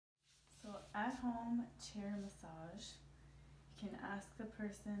at-home chair massage. You can ask the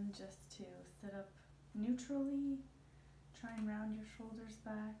person just to sit up neutrally, try and round your shoulders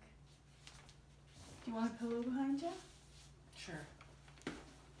back. Do you want a pillow behind you? Sure.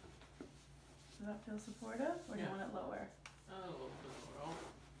 Does that feel supportive, or do you want it lower? A little bit lower.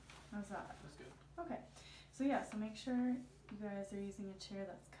 How's that? That's good. Okay. So yeah, so make sure you guys are using a chair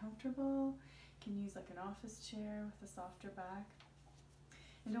that's comfortable. You can use like an office chair with a softer back.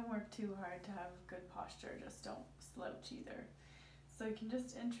 And don't work too hard to have good posture, just don't slouch either. So you can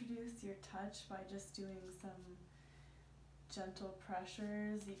just introduce your touch by just doing some gentle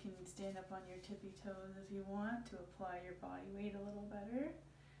pressures. You can stand up on your tippy toes if you want to apply your body weight a little better.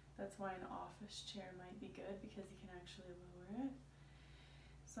 That's why an office chair might be good, because you can actually lower it.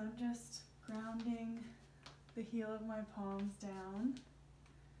 So I'm just grounding the heel of my palms down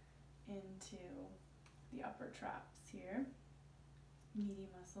into the upper traps here, meaty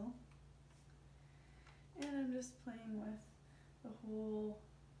muscle. And I'm just playing with the whole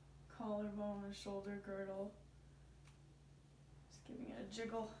collarbone and shoulder girdle, just giving it a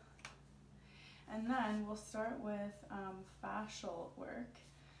jiggle. And then we'll start with fascial work.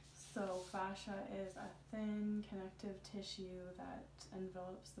 So fascia is a thin connective tissue that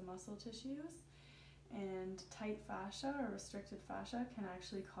envelops the muscle tissues, and tight fascia or restricted fascia can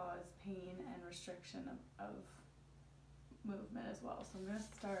actually cause pain and restriction of movement as well. So I'm going to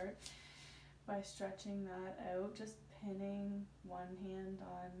start by stretching that out, just pinning one hand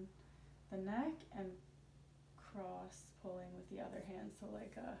on the neck and cross pulling with the other hand, so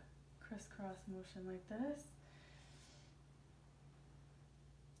like a crisscross motion like this.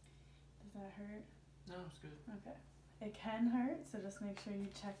 Does that hurt? No, it's good. Okay. It can hurt, so just make sure you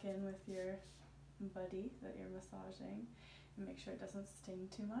check in with your buddy that you're massaging and make sure it doesn't sting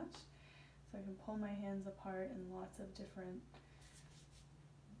too much. So I can pull my hands apart in lots of different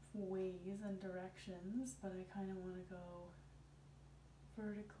ways and directions, but I kind of want to go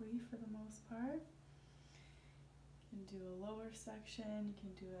vertically for the most part. You can do a lower section, you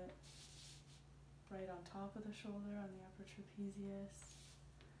can do it right on top of the shoulder on the upper trapezius.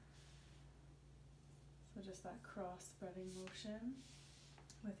 So just that cross-spreading motion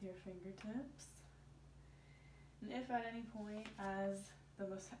with your fingertips. And if at any point as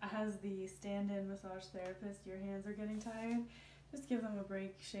the stand-in massage therapist your hands are getting tired, just give them a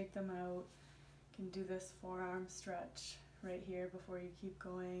break, shake them out. You can do this forearm stretch right here before you keep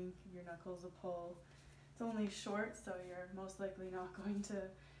going. Give your knuckles a pull. It's only short, so you're most likely not going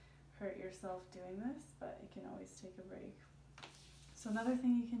to hurt yourself doing this, but you can always take a break. So another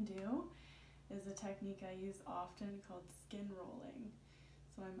thing you can do is a technique I use often called skin rolling.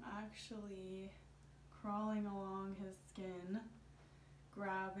 So I'm actually crawling along his skin,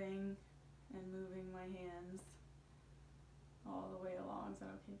 grabbing and moving my hands all the way along. Is that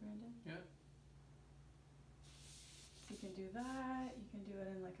okay, Brandon? Yeah. So you can do that. You can do it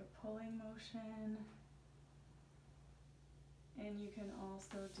in like a pulling motion. And you can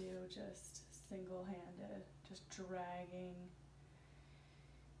also do just single-handed, just dragging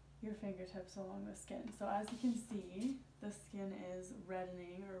your fingertips along the skin. So as you can see, the skin is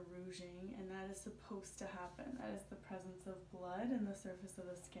reddening or rouging, and that is supposed to happen. That is the presence of blood in the surface of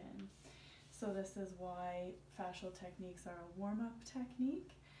the skin. So this is why fascial techniques are a warm-up technique.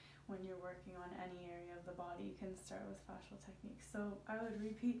 When you're working on any area of the body, you can start with fascial techniques. So I would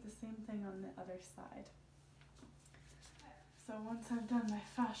repeat the same thing on the other side. So once I've done my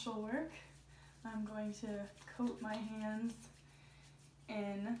fascial work, I'm going to coat my hands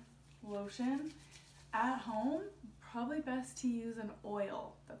in lotion. At home, probably best to use an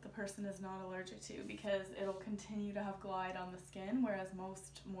oil that the person is not allergic to, because it'll continue to have glide on the skin, whereas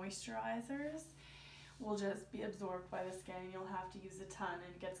most moisturizers will just be absorbed by the skin and you'll have to use a ton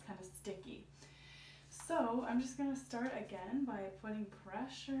and it gets kind of sticky. So I'm just going to start again by putting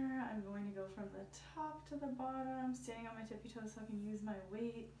pressure. I'm going to go from the top to the bottom, standing on my tippy toes so I can use my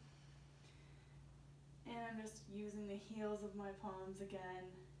weight. And I'm just using the heels of my palms again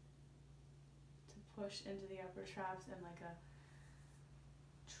to push into the upper traps in like a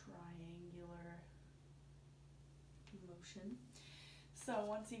triangular motion. So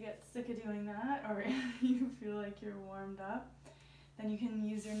once you get sick of doing that, or you feel like you're warmed up, then you can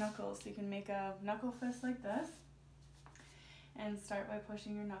use your knuckles. So you can make a knuckle fist like this and start by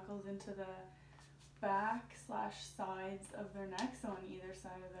pushing your knuckles into the back/sides of their neck, so on either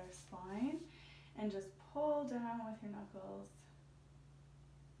side of their spine, and just pull down with your knuckles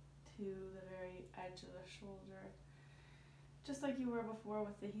to the very edge of the shoulder. Just like you were before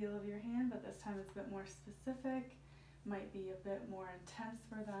with the heel of your hand, but this time it's a bit more specific. Might be a bit more intense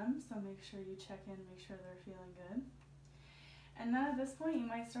for them, so make sure you check in, make sure they're feeling good. And then at this point you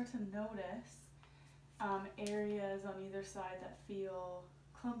might start to notice areas on either side that feel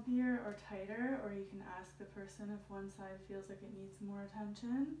clumpier or tighter, or you can ask the person if one side feels like it needs more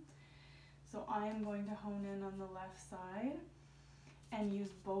attention. So I am going to hone in on the left side and use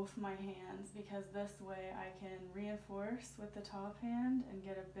both my hands, because this way I can reinforce with the top hand and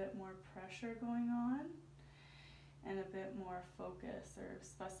get a bit more pressure going on and a bit more focus or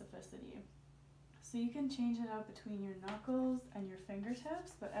specificity. So you can change it up between your knuckles and your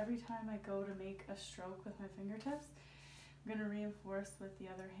fingertips, but every time I go to make a stroke with my fingertips, I'm going to reinforce with the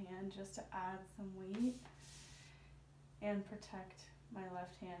other hand just to add some weight and protect my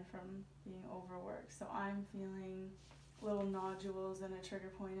left hand from being overworked. So I'm feeling little nodules and a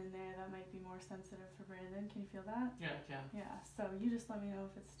trigger point in there that might be more sensitive for Brandon. Can you feel that? Yeah, I can. Yeah, so you just let me know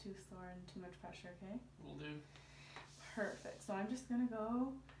if it's too sore and too much pressure, okay? Will do. Perfect. So I'm just going to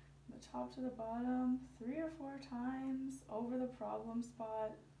go from the top to the bottom 3 or 4 times over the problem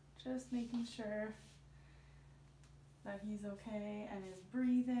spot, just making sure that he's okay and is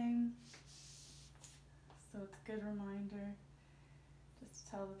breathing. So it's a good reminder just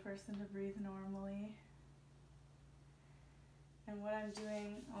to tell the person to breathe normally. And what I'm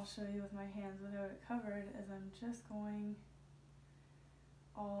doing, I'll show you with my hands without it covered, is I'm just going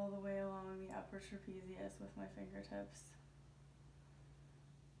all the way along the upper trapezius with my fingertips.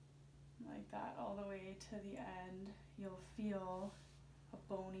 Like that, all the way to the end. You'll feel a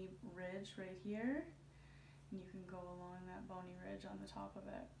bony ridge right here, and you can go along that bony ridge on the top of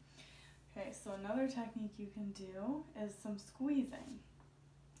it. Okay, so another technique you can do is some squeezing.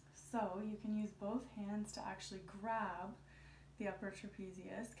 So you can use both hands to actually grab the upper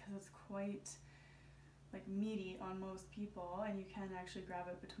trapezius, because it's quite like meaty on most people, and you can actually grab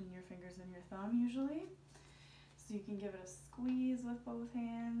it between your fingers and your thumb usually. So you can give it a squeeze with both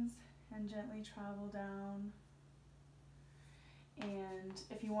hands and gently travel down. And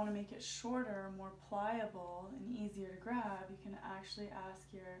if you want to make it shorter, more pliable and easier to grab, you can actually ask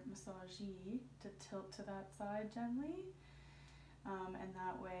your massagee to tilt to that side gently, and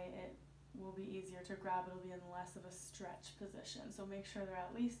that way it will be easier to grab. It'll be in less of a stretch position. So make sure they're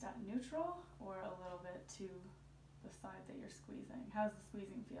at least at neutral or a little bit to the side that you're squeezing. How's the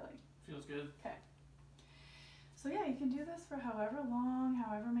squeezing feeling? Feels good. Okay. So yeah, you can do this for however long,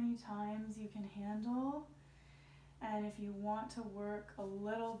 however many times you can handle. And if you want to work a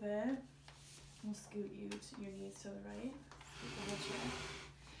little bit, we'll scoot you to your knees to the right. Scoot the wheelchair.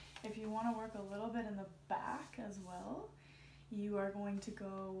 If you want to work a little bit in the back as well, you are going to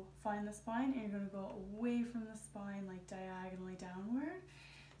go find the spine, and you're going to go away from the spine, like diagonally downward.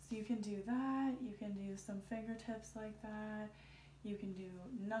 So you can do that. You can do some fingertips like that. You can do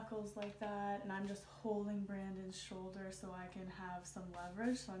knuckles like that. And I'm just holding Brandon's shoulder so I can have some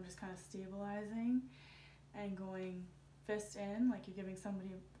leverage. So I'm just kind of stabilizing and going fist in, like you're giving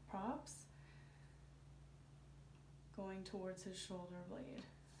somebody props, going towards his shoulder blade.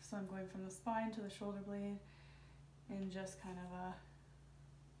 So I'm going from the spine to the shoulder blade in just kind of a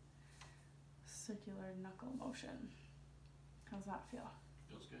circular knuckle motion. How's that feel?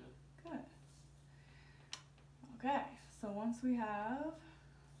 Feels good. Good. Okay, so once we have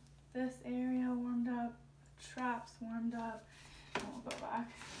this area warmed up, traps warmed up, and we'll go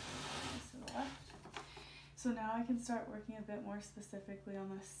back to the left. So now I can start working a bit more specifically on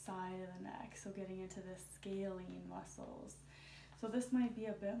the side of the neck, so getting into the scalene muscles. So this might be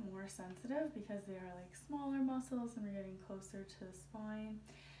a bit more sensitive because they are like smaller muscles and we're getting closer to the spine.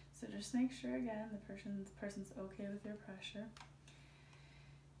 So just make sure, again, the person's okay with their pressure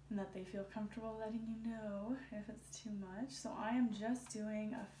and that they feel comfortable letting you know if it's too much. So I am just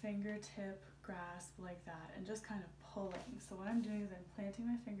doing a fingertip grasp like that and just kind of pulling. So what I'm doing is I'm planting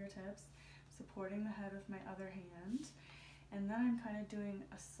my fingertips, supporting the head with my other hand, and then I'm kind of doing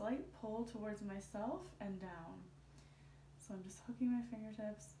a slight pull towards myself and down. So I'm just hooking my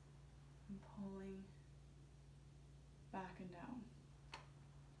fingertips and pulling back and down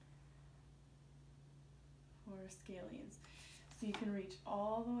for scalenes. So you can reach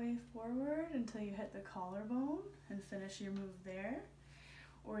all the way forward until you hit the collarbone and finish your move there,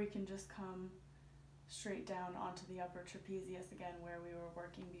 or you can just come straight down onto the upper trapezius again where we were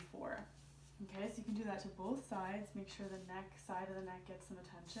working before. Okay, so you can do that to both sides. Make sure the side of the neck gets some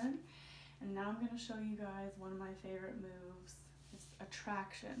attention. And now I'm going to show you guys one of my favorite moves. It's a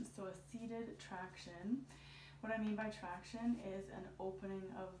traction, so a seated traction. What I mean by traction is an opening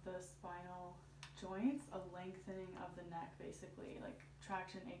of the spinal joints, a lengthening of the neck basically, like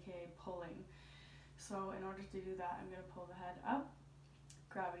traction aka pulling. So in order to do that, I'm going to pull the head up.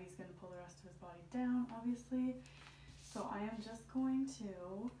 Gravity's going to pull the rest of his body down, obviously. So I am just going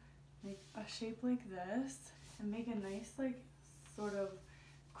to make a shape like this and make a nice like sort of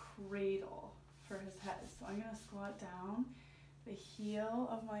cradle for his head. So I'm gonna squat down. The heel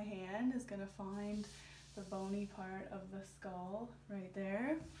of my hand is gonna find the bony part of the skull right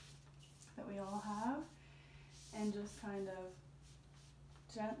there that we all have, and just kind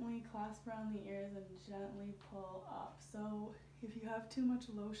of gently clasp around the ears and gently pull up. So if you have too much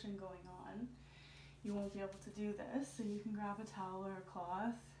lotion going on, you won't be able to do this. So you can grab a towel or a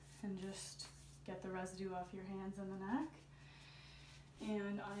cloth and just get the residue off your hands and the neck.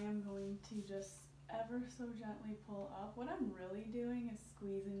 And I am going to just ever so gently pull up. What I'm really doing is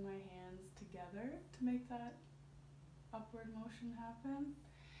squeezing my hands together to make that upward motion happen.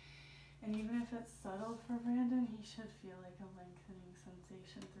 And even if it's subtle for Brandon, he should feel like a lengthening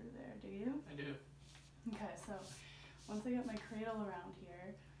sensation through there. Do you? I do. Okay, so once I get my cradle around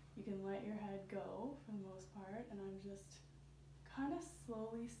here, you can let your head go for the most part, and I'm just kind of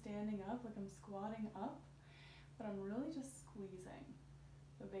slowly standing up, like I'm squatting up, but I'm really just squeezing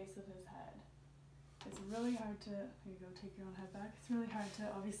the base of his head. It's really hard to, there you go, take your own head back. It's really hard to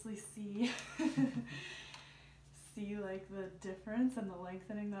obviously see see like the difference and the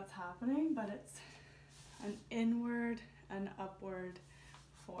lengthening that's happening, but it's an inward and upward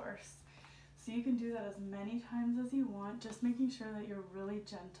force. So you can do that as many times as you want, just making sure that you're really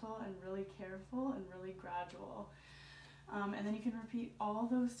gentle and really careful and really gradual. And then you can repeat all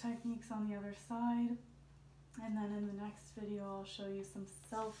those techniques on the other side. And then in the next video, I'll show you some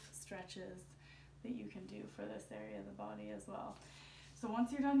self stretches that you can do for this area of the body as well. So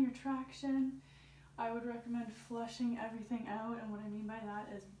once you're done your traction, I would recommend flushing everything out. And what I mean by that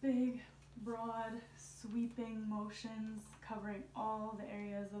is big, broad, sweeping motions covering all the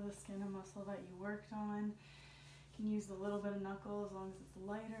areas of the skin and muscle that you worked on. You can use a little bit of knuckle as long as it's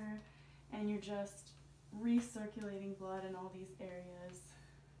lighter, and you're just recirculating blood in all these areas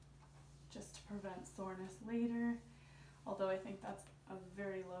just to prevent soreness later, although I think that's a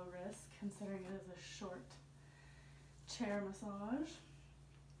very low risk considering it is a short chair massage.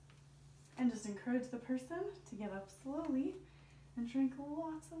 And just encourage the person to get up slowly and drink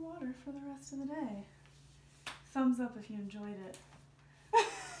lots of water for the rest of the day. Thumbs up if you enjoyed it.